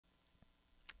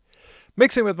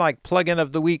Mixing with Mike, plugin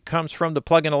of the week comes from the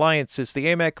Plugin Alliance. It's the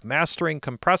AMEK Mastering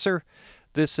Compressor.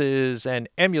 This is an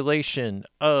emulation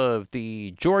of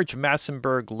the George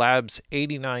Massenburg Labs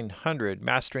 8900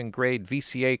 mastering grade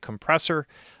VCA compressor.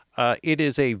 It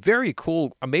is a very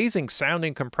cool, amazing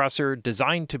sounding compressor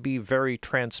designed to be very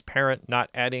transparent, not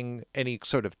adding any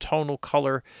sort of tonal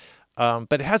color.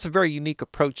 But it has a very unique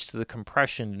approach to the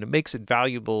compression, and it makes it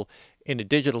valuable in a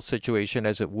digital situation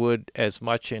as it would as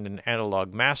much in an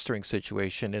analog mastering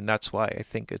situation, and that's why I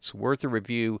think it's worth a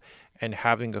review and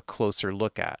having a closer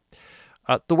look at.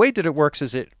 The way that it works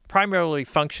is it primarily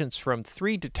functions from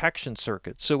 3 detection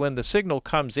circuits. So when the signal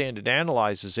comes in, it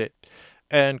analyzes it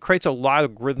and creates a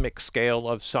logarithmic scale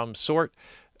of some sort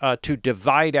to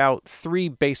divide out 3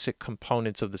 basic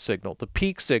components of the signal. The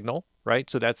peak signal, right?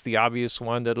 So that's the obvious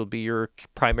one. That'll be your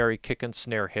primary kick and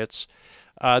snare hits.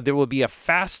 There will be a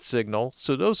fast signal.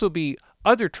 So those will be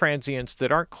other transients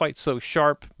that aren't quite so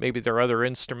sharp. Maybe there are other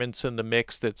instruments in the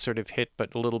mix that sort of hit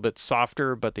but a little bit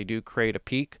softer, but they do create a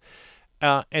peak.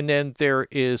 And then there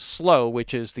is slow,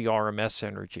 which is the RMS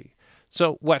energy.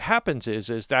 So what happens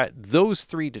is that those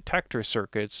 3 detector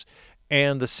circuits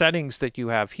and the settings that you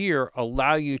have here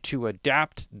allow you to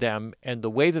adapt them and the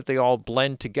way that they all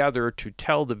blend together to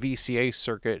tell the VCA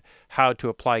circuit how to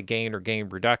apply gain or gain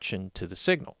reduction to the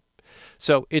signal.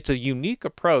 So it's a unique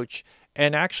approach,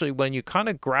 and actually when you kind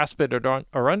of grasp it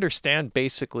or understand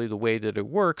basically the way that it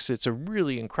works, it's a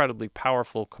really incredibly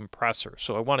powerful compressor.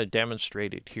 So I want to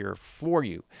demonstrate it here for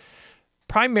you.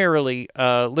 Primarily,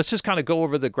 let's just kind of go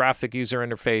over the graphic user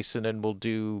interface, and then we'll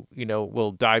do,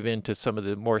 we'll dive into some of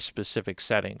the more specific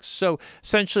settings. So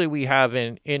essentially we have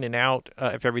an in and out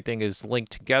if everything is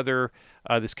linked together.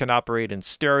 This can operate in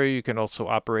stereo. You can also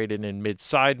operate it in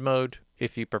mid-side mode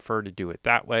if you prefer to do it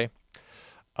that way.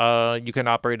 You can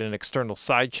operate an external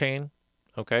sidechain.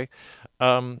 Okay.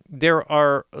 There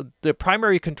are the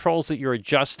primary controls that you're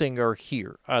adjusting are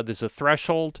here. There's a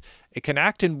threshold. It can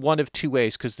act in one of 2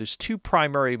 ways because there's 2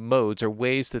 primary modes or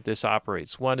ways that this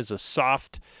operates. One is a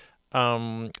soft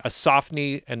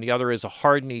knee, and the other is a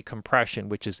hard knee compression,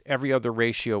 which is every other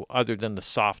ratio other than the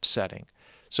soft setting.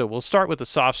 So we'll start with the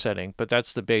soft setting, but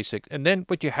that's the basic. And then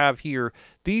what you have here,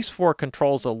 these 4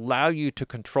 controls allow you to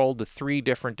control the 3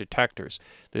 different detectors.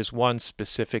 There's one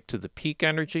specific to the peak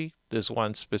energy. There's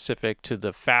one specific to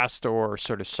the fast or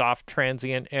sort of soft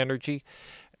transient energy.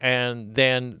 And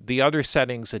then the other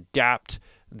settings adapt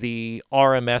the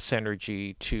RMS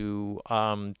energy to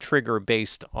trigger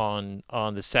based on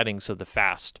the settings of the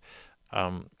fast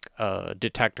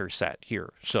detector set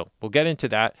here. So we'll get into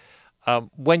that.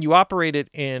 When you operate it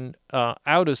in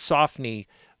out of soft knee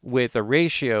with a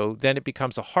ratio, then it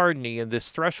becomes a hard knee, and this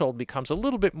threshold becomes a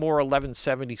little bit more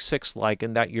 1176-like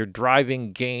in that you're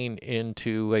driving gain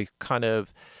into a kind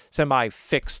of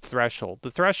semi-fixed threshold.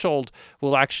 The threshold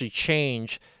will actually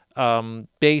change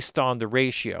based on the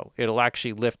ratio. It'll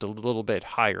actually lift a little bit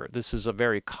higher. This is a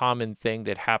very common thing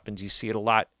that happens. You see it a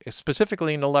lot,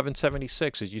 specifically in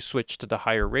 1176. As you switch to the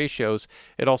higher ratios,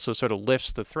 it also sort of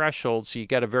lifts the threshold, so you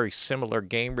get a very similar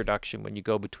gain reduction when you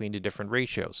go between the different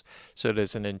ratios. So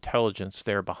there's an intelligence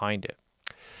there behind it.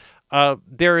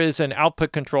 There is an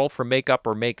output control for make up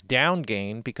or make down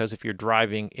gain, because if you're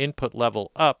driving input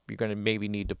level up, you're going to maybe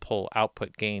need to pull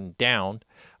output gain down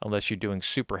unless you're doing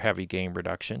super heavy gain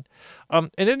reduction. And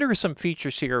then there are some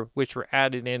features here which were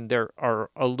added in. There are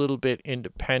a little bit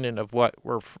independent of what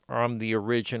were from the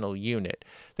original unit.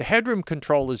 The headroom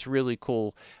control is really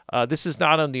cool. This is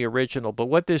not on the original, but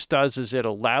what this does is it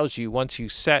allows you, once you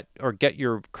set or get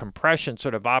your compression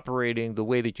sort of operating the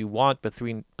way that you want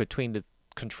between the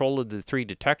control of the 3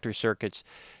 detector circuits,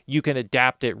 you can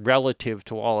adapt it relative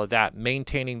to all of that,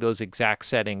 maintaining those exact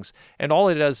settings. And all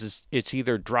it does is it's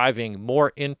either driving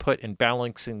more input and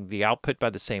balancing the output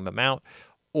by the same amount,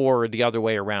 or the other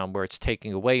way around, where it's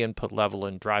taking away input level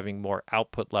and driving more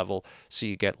output level, so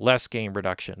you get less gain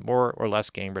reduction, more or less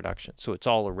gain reduction. So it's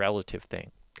all a relative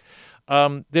thing.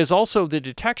 There's also the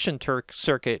detection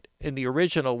circuit. In the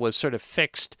original was sort of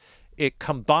fixed. It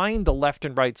combined the left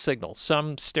and right signal.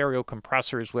 Some stereo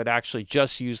compressors would actually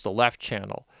just use the left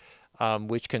channel,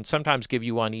 which can sometimes give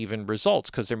you uneven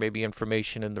results because there may be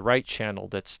information in the right channel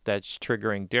that's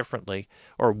triggering differently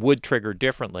or would trigger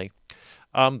differently.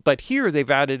 But here they've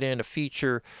added in a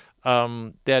feature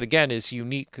that again is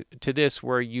unique to this,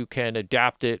 where you can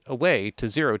adapt it away to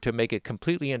 0 to make it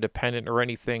completely independent or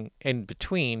anything in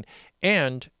between.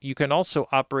 And you can also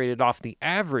operate it off the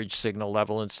average signal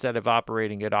level instead of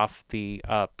operating it off the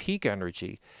peak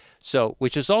energy, so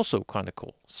which is also kind of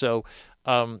cool. So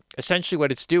essentially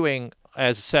what it's doing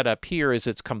as set up here is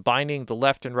it's combining the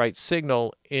left and right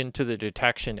signal into the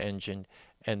detection engine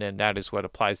and then that is what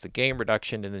applies the gain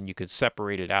reduction, and then you could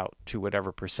separate it out to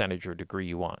whatever percentage or degree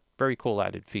you want. Very cool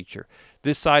added feature.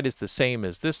 This side is the same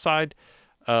as this side,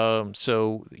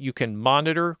 so you can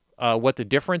monitor what the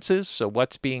difference is, so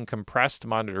what's being compressed,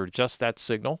 monitor just that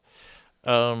signal.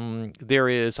 There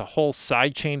is a whole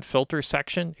sidechain filter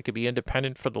section. It could be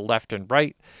independent for the left and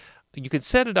right. You can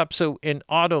set it up so in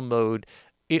auto mode,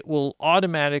 it will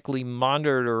automatically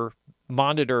monitor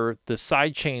the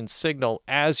sidechain signal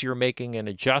as you're making an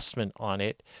adjustment on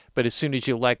it. But as soon as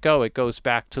you let go, it goes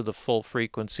back to the full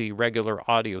frequency regular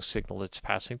audio signal it's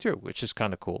passing through, which is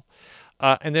kind of cool.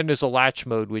 And then there's a latch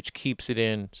mode, which keeps it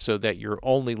in so that you're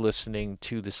only listening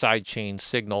to the sidechain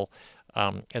signal,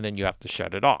 and then you have to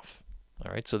shut it off.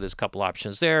 All right, so there's a couple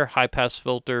options there: high pass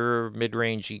filter,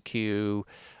 mid-range EQ,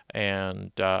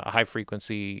 and a high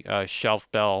frequency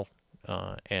shelf bell,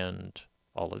 and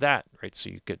all of that, right? So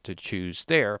you get to choose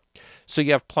there. So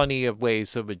you have plenty of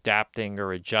ways of adapting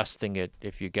or adjusting it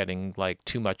if you're getting like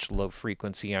too much low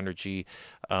frequency energy,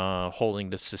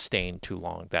 holding the sustain too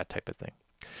long, that type of thing.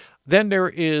 Then there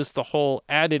is the whole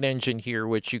added engine here,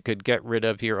 which you could get rid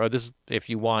of here, or this if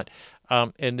you want.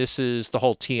 And this is the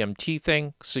whole TMT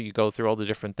thing. So you go through all the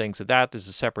different things of that. There's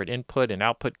a separate input and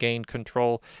output gain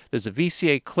control. There's a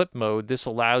VCA clip mode. This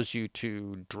allows you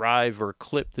to drive or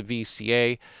clip the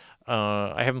VCA.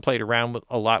 I haven't played around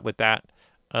a lot with that.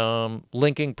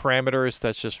 Linking parameters,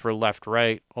 that's just for left,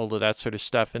 right, all of that sort of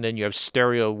stuff. And then you have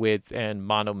stereo width and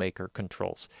mono maker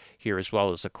controls here, as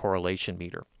well as a correlation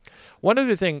meter. One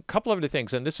other thing, couple other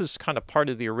things, and this is kind of part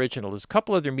of the original, there's a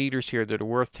couple other meters here that are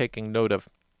worth taking note of.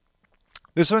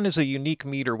 This one is a unique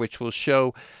meter which will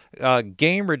show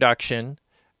gain reduction,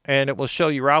 and it will show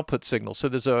your output signal. So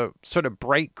there's a sort of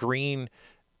bright green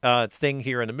thing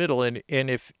here in the middle, and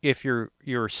if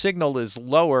your signal is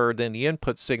lower than the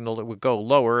input signal, it would go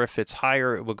lower. If it's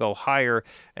higher, it would go higher,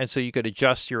 and so you could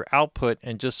adjust your output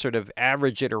and just sort of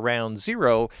average it around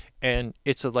 0, and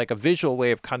it's like a visual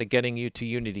way of kind of getting you to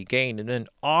unity gain, and then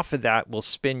off of that will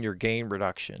spin your gain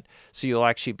reduction, so you'll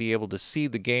actually be able to see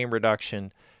the gain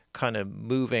reduction kind of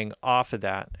moving off of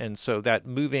that. And so that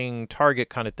moving target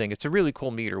kind of thing, it's a really cool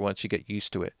meter once you get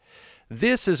used to it.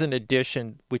 This is an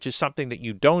addition, which is something that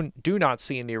you do not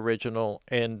see in the original,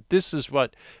 and this is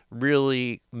what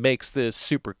really makes this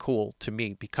super cool to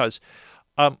me, because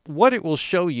what it will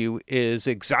show you is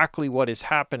exactly what is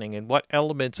happening and what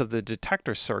elements of the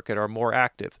detector circuit are more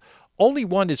active. Only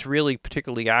one is really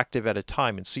particularly active at a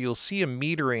time, and so you'll see a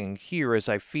metering here as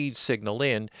I feed signal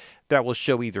in that will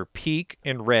show either peak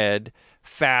in red,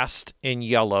 fast in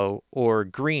yellow, or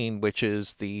green, which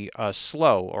is the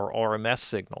slow or RMS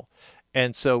signal.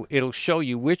 And so it'll show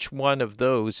you which one of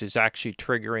those is actually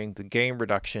triggering the gain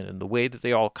reduction, and the way that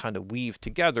they all kind of weave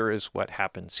together is what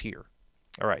happens here.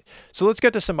 All right, so let's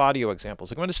get to some audio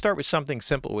examples. I'm going to start with something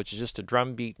simple, which is just a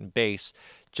drum beat and bass,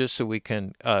 just so we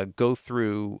can go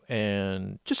through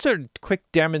and just sort of quick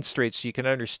demonstrate so you can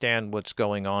understand what's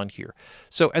going on here.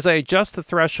 So as I adjust the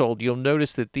threshold, you'll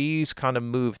notice that these kind of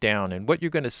move down, and what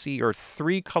you're going to see are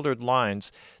 3 colored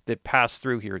lines that pass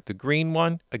through here. The green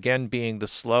one, again, being the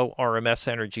slow RMS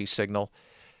energy signal,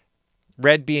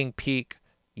 red being peak,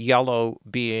 yellow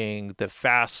being the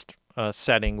fast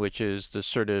setting, which is the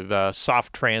sort of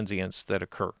soft transients that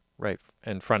occur right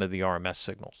in front of the RMS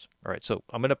signals. All right, so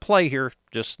I'm going to play here.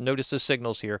 Just notice the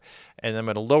signals here, and I'm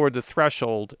going to lower the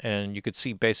threshold, and you can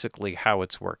see basically how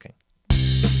it's working.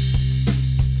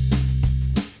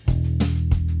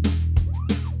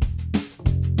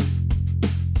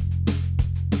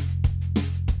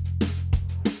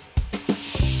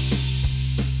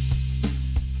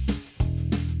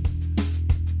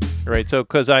 Right, so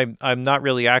because I'm not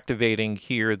really activating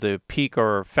here the peak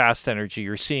or fast energy,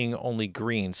 you're seeing only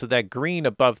green. So that green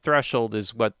above threshold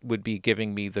is what would be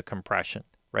giving me the compression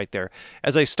right there.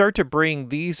 As I start to bring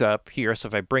these up here, so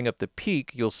if I bring up the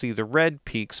peak, you'll see the red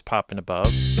peaks popping above.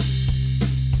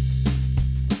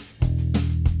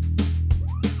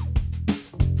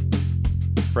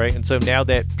 Right, and so now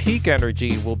that peak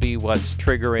energy will be what's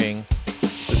triggering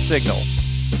the signal.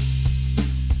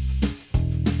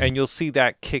 And you'll see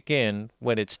that kick in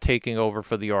when it's taking over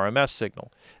for the RMS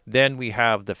signal. Then we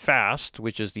have the fast,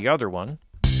 which is the other one.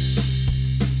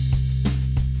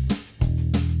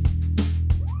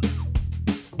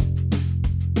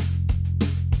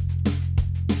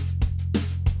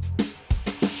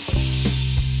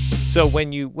 So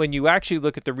when you actually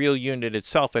look at the real unit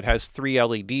itself, it has 3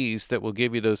 LEDs that will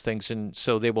give you those things, and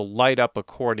so they will light up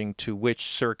according to which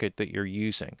circuit that you're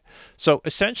using. So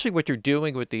essentially what you're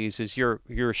doing with these is you're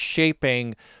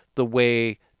shaping the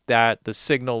way that the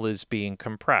signal is being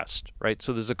compressed, right?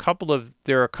 So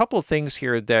there are a couple of things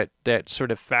here that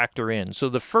sort of factor in. So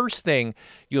the first thing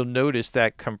you'll notice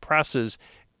that compresses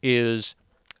is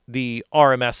the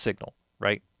RMS signal,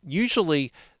 right?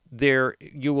 Usually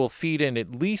you will feed in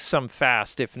at least some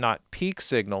fast, if not peak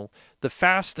signal. The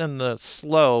fast and the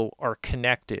slow are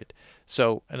connected.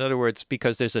 So in other words,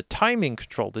 because there's a timing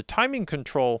control, the timing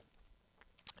control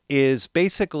is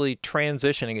basically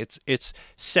transitioning. It's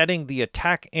setting the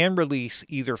attack and release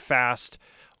either fast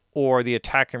or the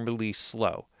attack and release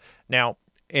slow. Now,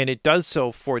 and it does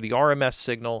so for the RMS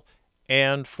signal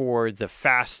and for the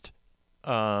fast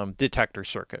detector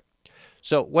circuit.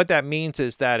 So what that means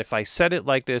is that if I set it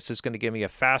like this, it's going to give me a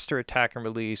faster attack and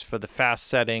release for the fast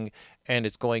setting, and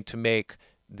it's going to make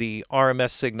the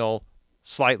RMS signal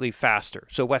slightly faster.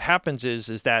 So what happens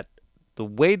is that the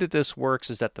way that this works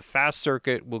is that the fast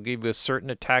circuit will give you a certain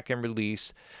attack and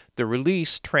release. The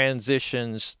release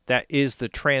transitions, that is the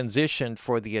transition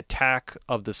for the attack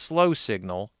of the slow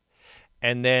signal.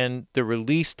 And then the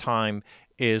release time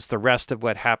is the rest of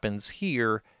what happens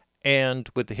here and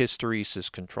with the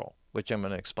hysteresis control, which I'm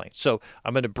going to explain. So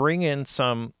I'm going to bring in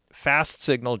some fast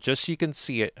signal just so you can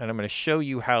see it, and I'm going to show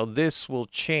you how this will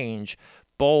change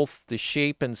both the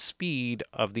shape and speed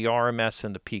of the RMS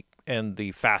and the peak and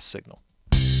the fast signal.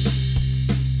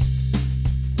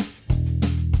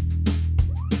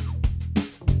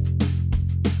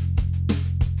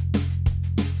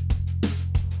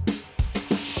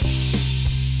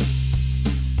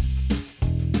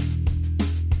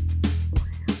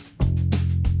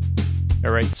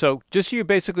 All right, so just so you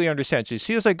basically understand, so you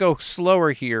see as I go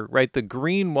slower here, right, the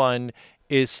green one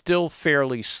is still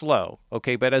fairly slow,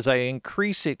 okay? But as I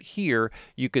increase it here,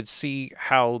 you could see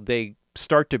how they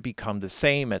start to become the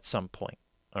same at some point,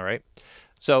 all right?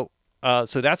 So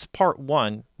that's part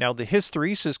one. Now, the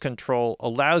hysteresis control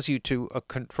allows you to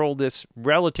control this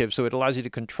relative, so it allows you to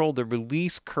control the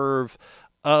release curve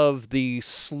of the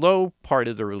slow part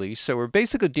of the release. So we're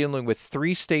basically dealing with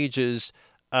 3 stages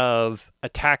of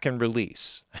attack and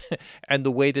release and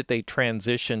the way that they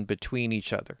transition between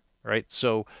each other, right?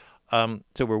 So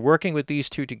so we're working with these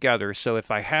two together. So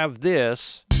if I have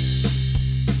this,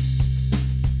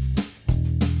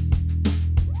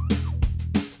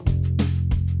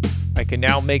 I can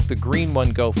now make the green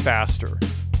one go faster.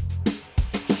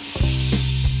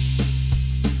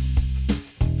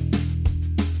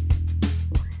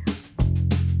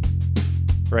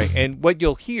 Right, and what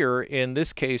you'll hear in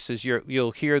this case is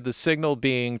you'll hear the signal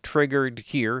being triggered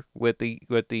here with the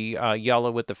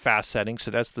yellow with the fast setting.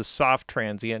 So that's the soft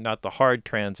transient, not the hard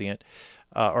transient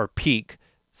or peak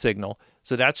signal.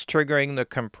 So that's triggering the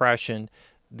compression.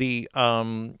 The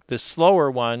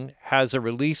slower one has a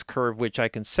release curve which I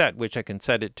can set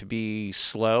it to be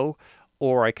slow,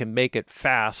 or I can make it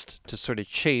fast to sort of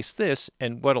chase this.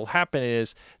 And what'll happen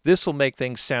is this will make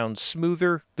things sound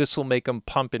smoother. This will make them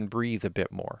pump and breathe a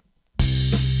bit more.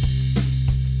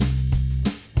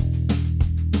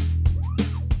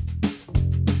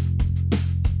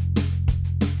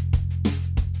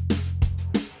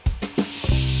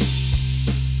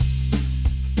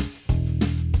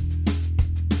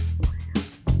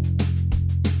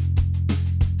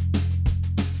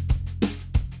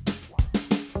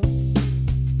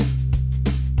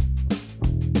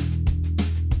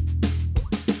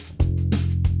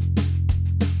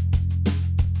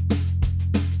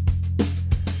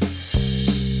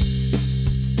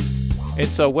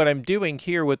 And so what I'm doing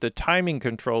here with the timing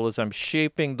control is I'm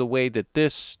shaping the way that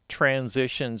this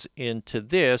transitions into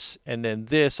this, and then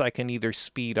this I can either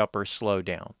speed up or slow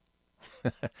down.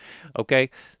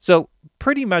 Okay, so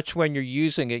pretty much when you're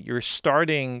using it, you're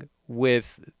starting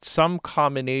with some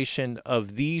combination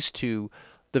of these two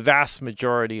the vast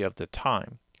majority of the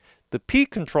time. The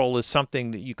peak control is something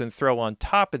that you can throw on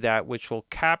top of that, which will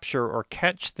capture or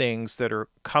catch things that are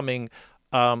coming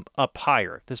up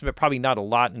higher. There's probably not a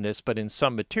lot in this, but in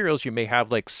some materials you may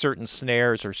have like certain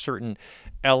snares or certain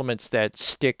elements that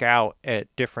stick out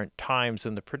at different times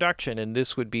in the production, and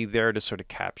this would be there to sort of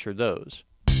capture those.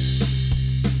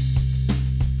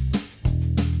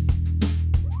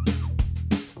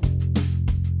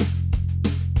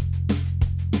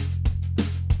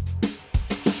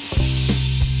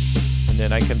 And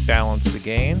then I can balance the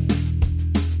gain.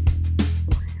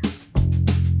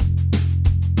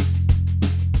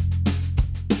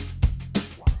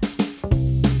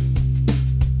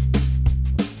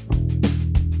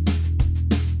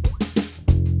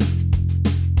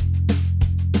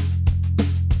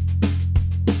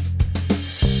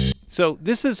 So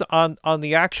this is on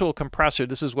the actual compressor.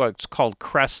 This is what's called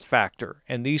crest factor,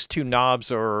 and these two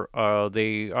knobs are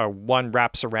they are one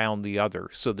wraps around the other.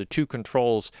 So the two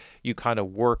controls you kind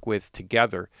of work with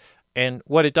together. And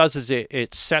what it does is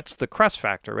it sets the crest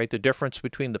factor, right? The difference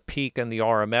between the peak and the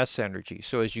RMS energy.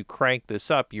 So as you crank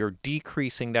this up, you're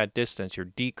decreasing that distance. You're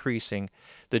decreasing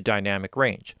the dynamic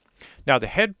range. Now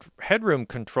the headroom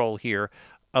control here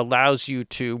allows you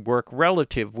to work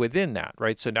relative within that,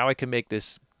 right? So now I can make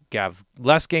this have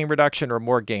less gain reduction or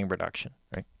more gain reduction,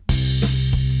 right?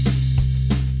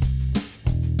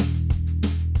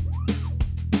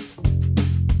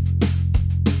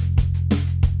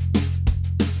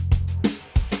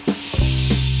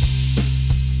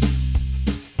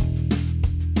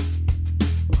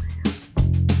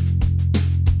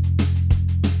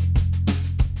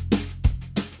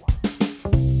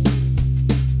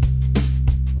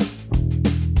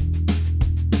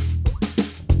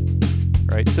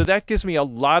 So that gives me a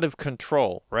lot of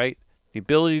control, right? The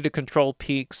ability to control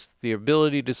peaks, the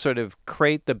ability to sort of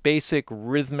create the basic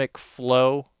rhythmic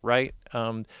flow, right?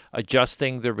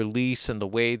 Adjusting the release and the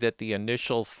way that the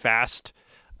initial fast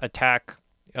attack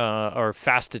or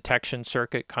fast detection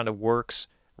circuit kind of works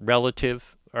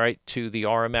relative, right, to the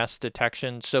RMS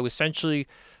detection. So essentially,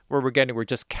 where we're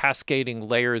just cascading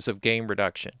layers of gain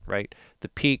reduction, right? The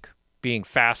peak being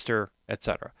faster,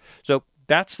 etc. So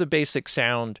that's the basic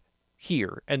sound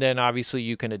here. And then obviously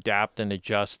you can adapt and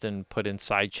adjust and put in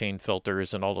sidechain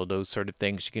filters and all of those sort of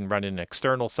things. You can run an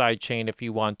external sidechain if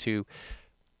you want to,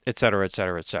 et cetera, et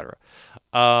cetera, et cetera.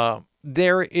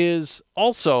 There is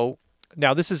also,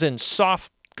 now this is in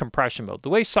soft compression mode. The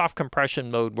way soft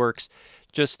compression mode works,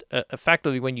 just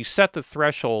effectively when you set the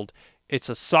threshold, it's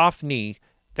a soft knee.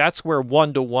 That's where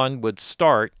 1-to-1 would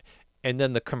start. And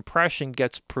then the compression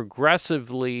gets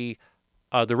progressively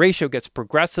the ratio gets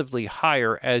progressively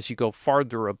higher as you go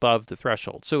farther above the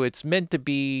threshold. So it's meant to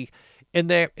be, in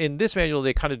this manual,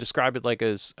 they kind of describe it like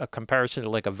as a comparison to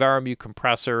like a Varamute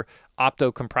compressor.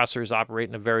 Opto compressors operate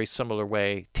in a very similar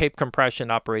way. Tape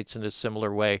compression operates in a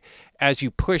similar way. As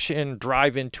you push in,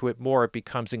 drive into it more, it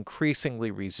becomes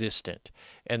increasingly resistant.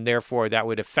 And therefore, that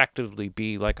would effectively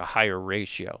be like a higher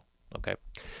ratio. Okay.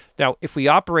 Now, if we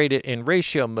operate it in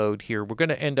ratio mode here, we're going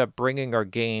to end up bringing our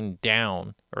gain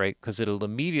down, right? Because it'll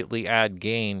immediately add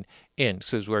gain in.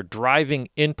 So as we're driving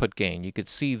input gain, you could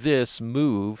see this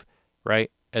move,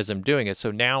 right, as I'm doing it.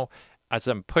 So now, as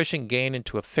I'm pushing gain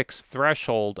into a fixed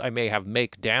threshold, I may have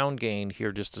make down gain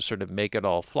here just to sort of make it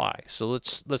all fly. So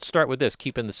let's start with this,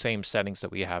 keeping the same settings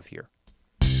that we have here.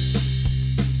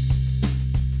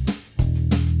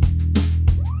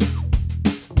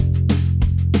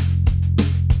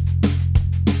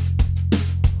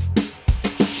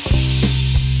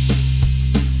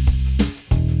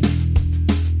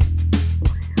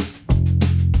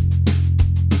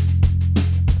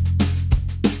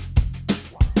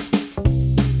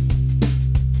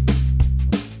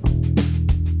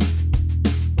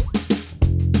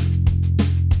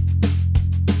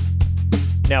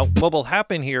 Now, what will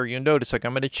happen here, you'll notice, like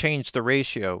I'm going to change the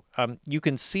ratio. You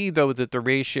can see, though, that the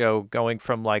ratio going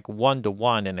from like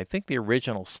 1-to-1, and I think the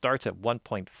original starts at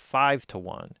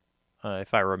 1.5-to-1,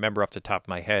 if I remember off the top of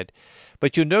my head.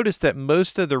 But you'll notice that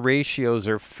most of the ratios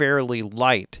are fairly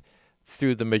light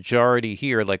through the majority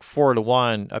here, like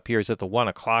 4-to-1 appears at the 1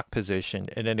 o'clock position,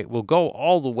 and then it will go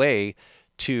all the way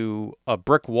to a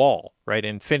brick wall, right,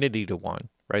 infinity to 1,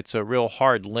 right? So real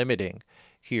hard limiting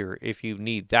here if you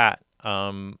need that.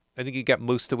 I think you get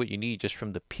most of what you need just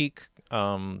from the peak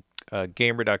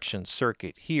gain reduction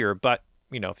circuit here. But,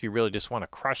 you know, if you really just want to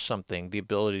crush something, the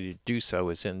ability to do so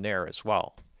is in there as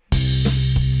well.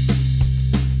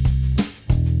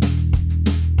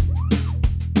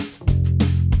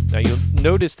 Now you'll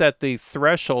notice that the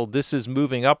threshold, this is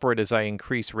moving upward as I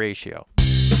increase ratio.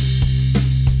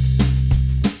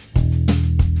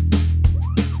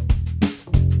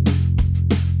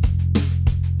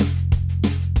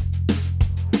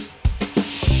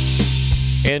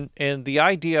 And the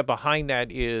idea behind that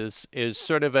is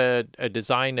sort of a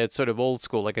design that's sort of old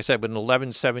school. Like I said, with an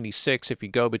 1176, if you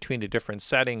go between the different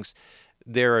settings,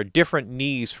 there are different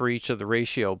knees for each of the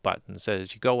ratio buttons.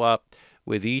 As you go up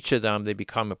with each of them, they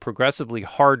become a progressively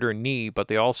harder knee, but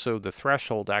they also, the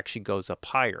threshold actually goes up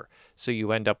higher. So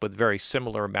you end up with very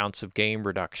similar amounts of gain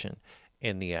reduction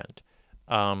in the end.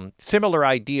 Similar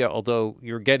idea, although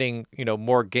you're getting, you know,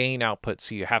 more gain output,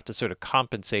 so you have to sort of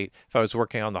compensate. If I was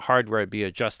working on the hardware, I'd be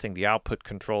adjusting the output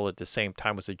control at the same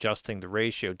time as adjusting the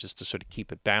ratio just to sort of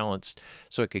keep it balanced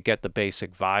so I could get the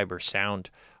basic vibe or sound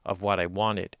of what I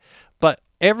wanted. But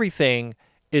everything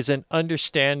is an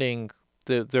understanding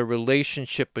the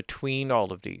relationship between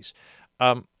all of these.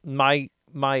 My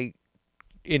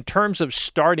in terms of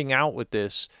starting out with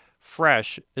this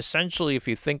fresh, essentially, if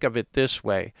you think of it this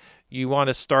way, you want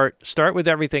to start with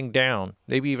everything down.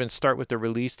 Maybe even start with the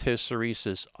released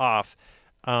hysteresis off.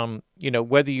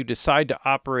 Whether you decide to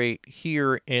operate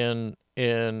here in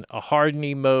a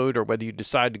hardening mode or whether you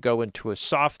decide to go into a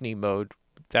softening mode,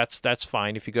 that's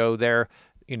fine. If you go there,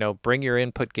 bring your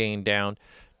input gain down,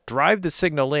 drive the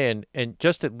signal in, and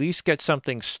just at least get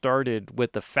something started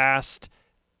with the fast,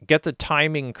 get the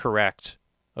timing correct,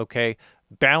 okay?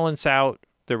 Balance out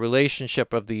the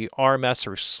relationship of the RMS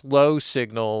or slow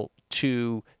signal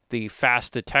to the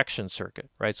fast detection circuit,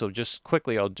 right? So just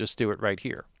quickly, I'll just do it right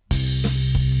here.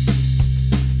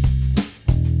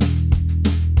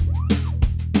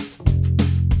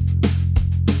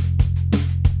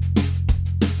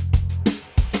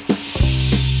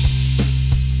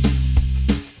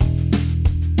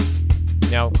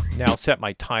 Now set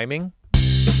my timing.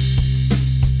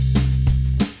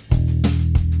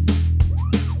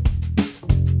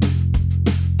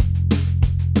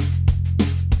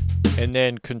 And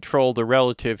then control the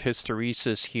relative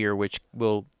hysteresis here, which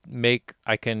will make,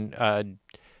 I can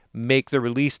make the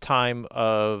release time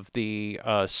of the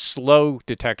slow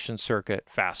detection circuit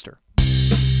faster.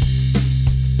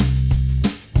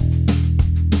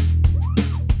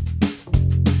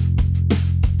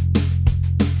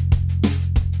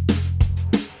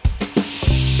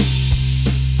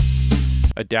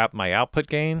 Adapt my output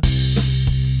gain.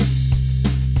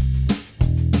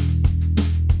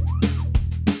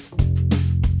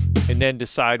 And then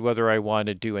decide whether I want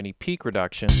to do any peak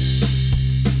reduction.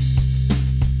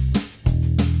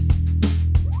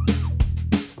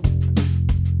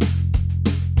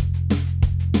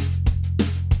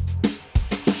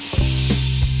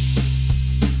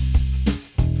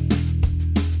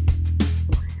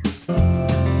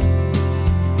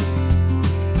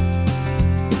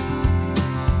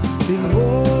 Been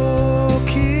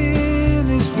walking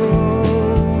this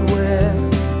road where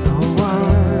no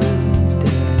one's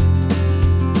dead.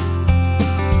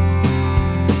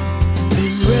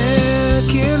 Been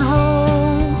wrecking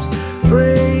homes,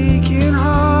 breaking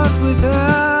hearts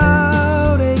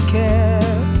without a care.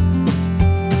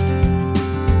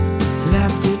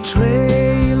 Left a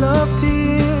trail of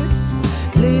tears,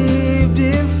 lived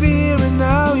in fear, and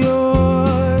now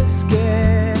you're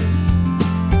scared.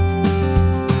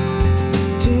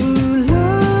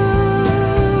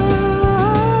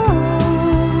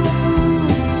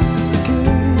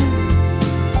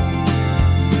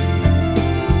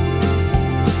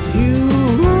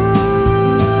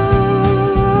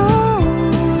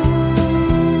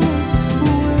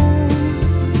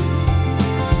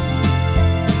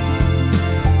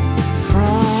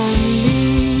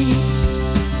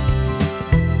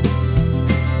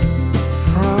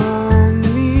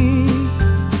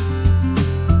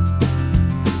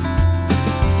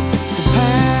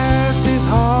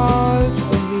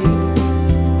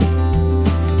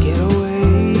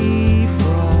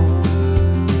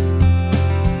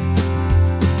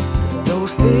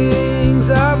 Things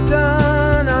I've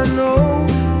done, I know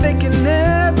they can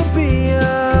never be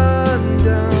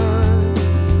undone.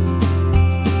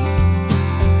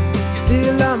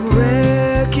 Still I'm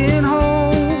wrecking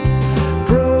homes,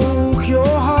 broke your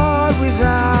heart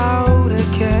without a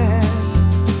care.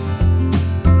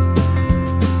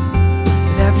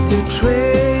 Left a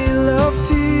trail of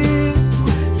tears,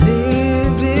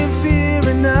 lived in fear,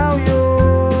 and now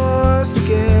you're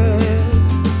scared.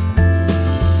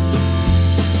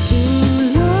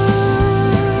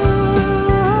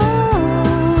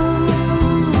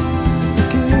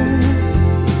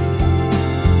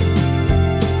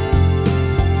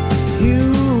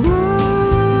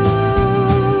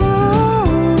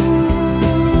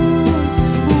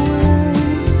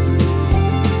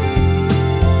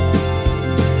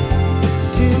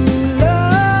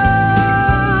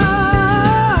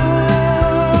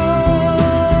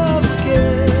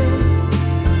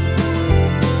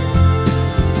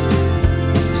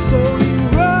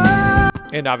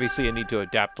 And obviously I need to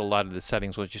adapt a lot of the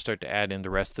settings once you start to add in the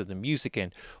rest of the music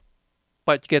in.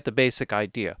 But you get the basic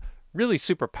idea. Really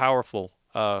super powerful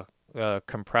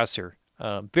compressor.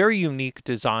 Very unique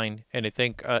design. And I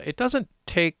think it doesn't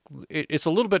take... It's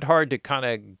a little bit hard to kind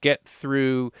of get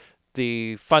through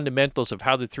the fundamentals of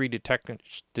how the three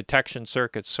detection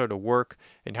circuits sort of work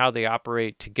and how they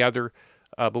operate together.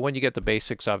 But when you get the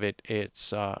basics of it,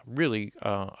 it's really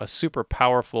a super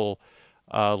powerful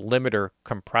limiter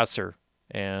compressor.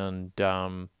 And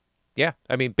yeah,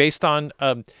 I mean, based on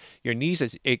your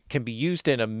needs, it can be used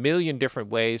in a million different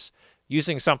ways.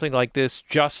 Using something like this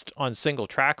just on single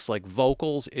tracks like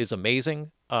vocals is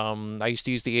amazing. I used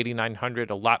to use the 8900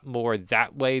 a lot more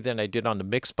that way than I did on the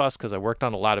mix bus because I worked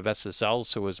on a lot of SSLs,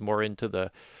 so I was more into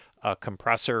the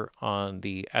compressor on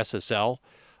the SSL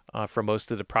for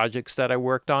most of the projects that I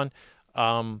worked on.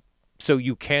 So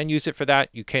you can use it for that.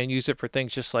 You can use it for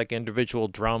things just like individual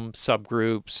drum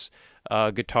subgroups,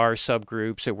 guitar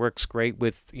subgroups. It works great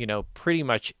with, you know, pretty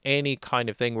much any kind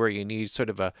of thing where you need sort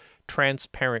of a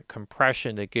transparent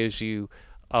compression that gives you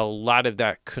a lot of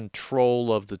that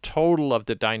control of the total of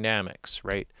the dynamics,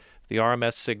 right? The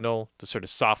RMS signal, the sort of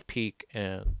soft peak,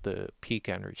 and the peak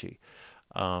energy.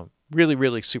 Really,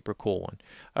 really super cool one.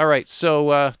 All right,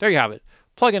 so there you have it.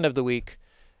 Plugin of the week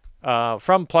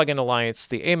from Plugin Alliance,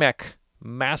 the AMEK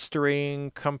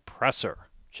Mastering Compressor.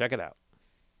 Check it out.